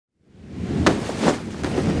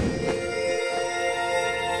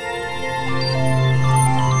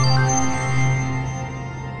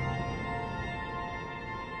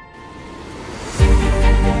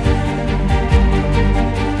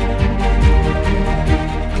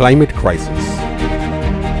Climate crisis.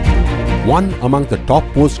 One among the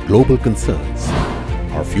topmost global concerns.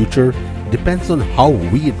 Our future depends on how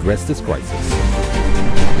we address this crisis.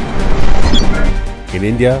 In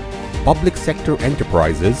India, public sector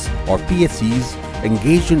enterprises or PSEs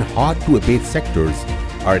engaged in hard-to-abate sectors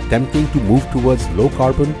are attempting to move towards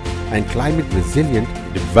low-carbon and climate-resilient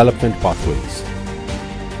development pathways.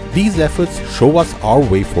 These efforts show us our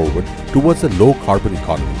way forward towards a low-carbon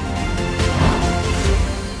economy.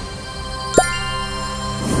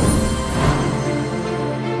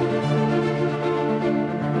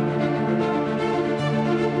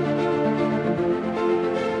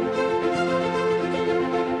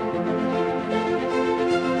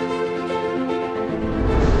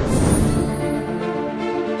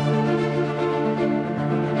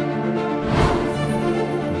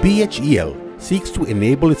 BHEL seeks to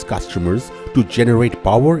enable its customers to generate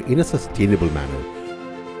power in a sustainable manner,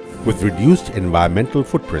 with reduced environmental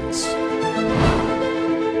footprints.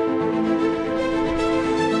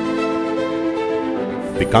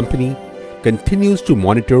 The company continues to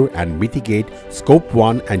monitor and mitigate Scope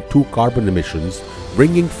 1 and 2 carbon emissions,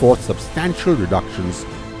 bringing forth substantial reductions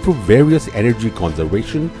through various energy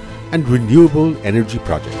conservation and renewable energy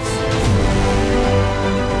projects.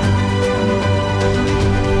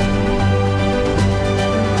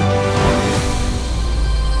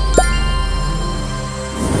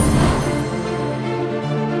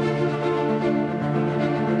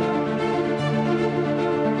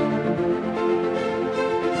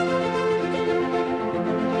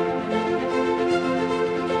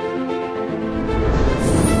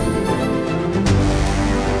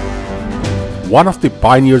 One of the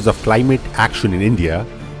pioneers of climate action in India,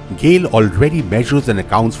 GIZ already measures and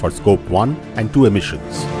accounts for Scope 1 and 2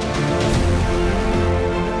 emissions.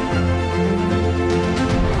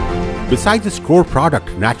 Besides its core product,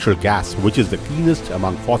 natural gas, which is the cleanest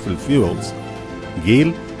among fossil fuels,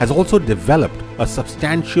 GIZ has also developed a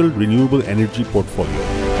substantial renewable energy portfolio.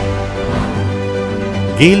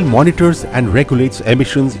 GIZ monitors and regulates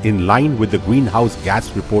emissions in line with the greenhouse gas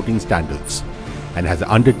reporting standards and has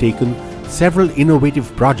undertaken several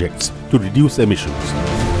innovative projects to reduce emissions.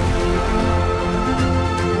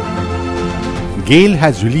 GIZ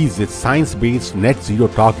has released its science-based net zero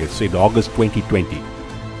targets in August 2020.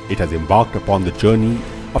 It has embarked upon the journey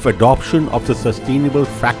of adoption of the Sustainable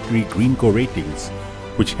Factory Greenco ratings,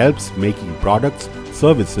 which helps making products,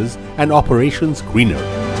 services and operations greener.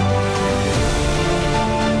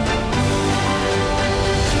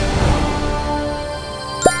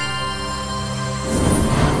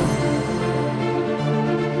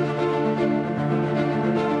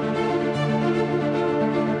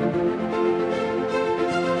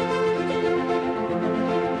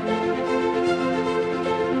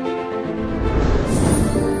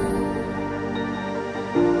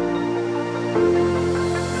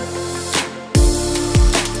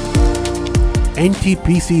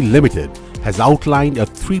 NTPC Limited has outlined a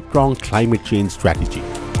three-pronged climate change strategy.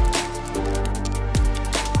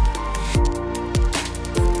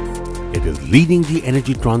 It is leading the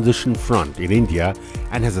energy transition front in India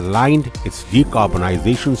and has aligned its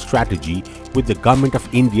decarbonization strategy with the Government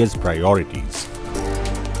of India's priorities.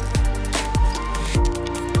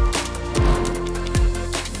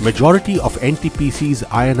 Majority of NTPC's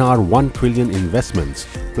INR 1 trillion investments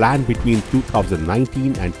planned between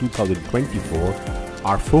 2019 and 2024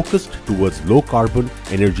 are focused towards low-carbon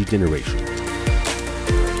energy generation.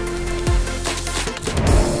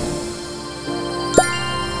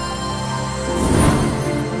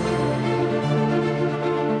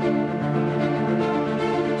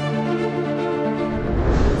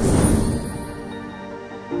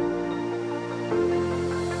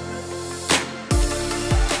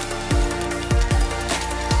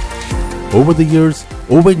 Over the years,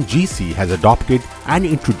 ONGC has adopted and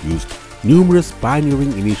introduced numerous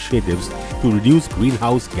pioneering initiatives to reduce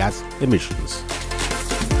greenhouse gas emissions.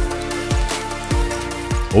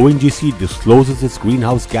 ONGC discloses its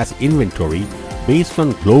greenhouse gas inventory based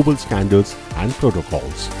on global standards and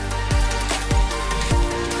protocols.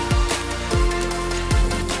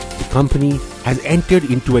 The company has entered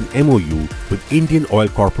into an MOU with Indian Oil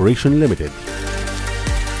Corporation Limited.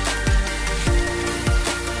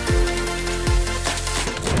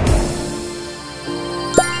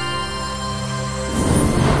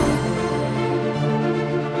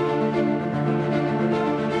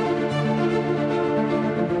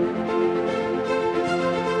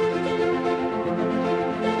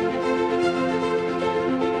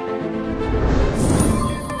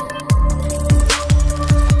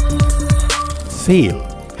 SAIL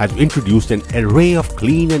has introduced an array of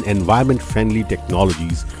clean and environment-friendly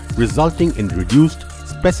technologies, resulting in reduced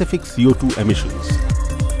specific CO2 emissions.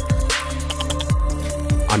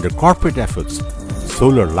 Under corporate efforts,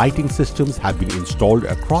 solar lighting systems have been installed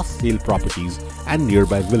across SAIL properties and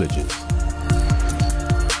nearby villages.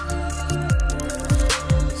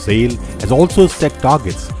 SAIL has also set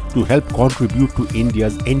targets to help contribute to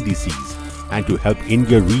India's NDCs and to help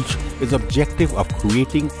India reach its objective of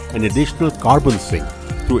creating an additional carbon sink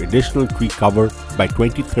through additional tree cover by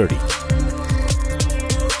 2030.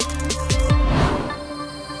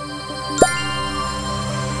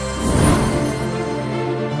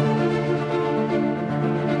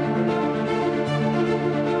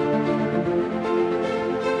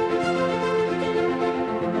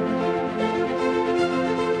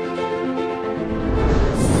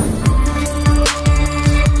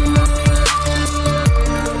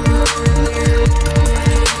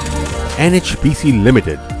 NHPC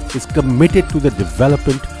Limited is committed to the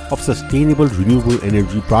development of sustainable renewable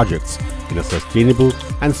energy projects in a sustainable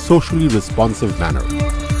and socially responsive manner.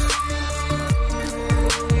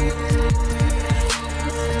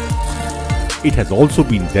 It has also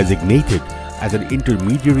been designated as an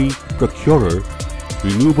intermediary procurer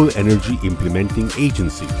renewable energy implementing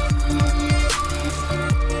agency.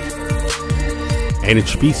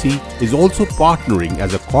 NHPC is also partnering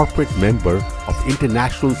as a corporate member of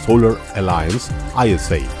International Solar Alliance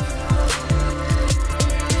 (ISA).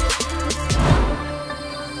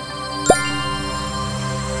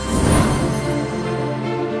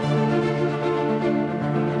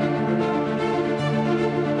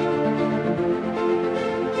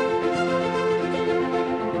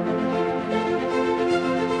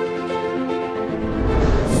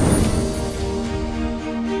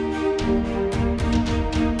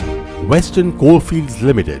 Western Coalfields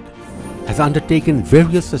Limited has undertaken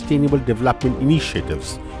various sustainable development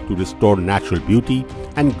initiatives to restore natural beauty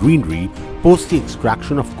and greenery post the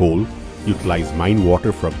extraction of coal, utilize mine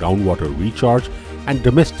water for groundwater recharge and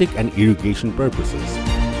domestic and irrigation purposes,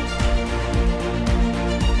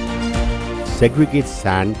 segregate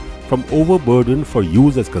sand from overburden for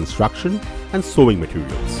use as construction and sewing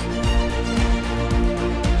materials.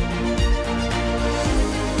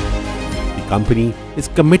 The company is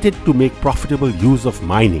committed to make profitable use of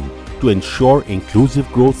mining to ensure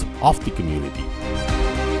inclusive growth of the community.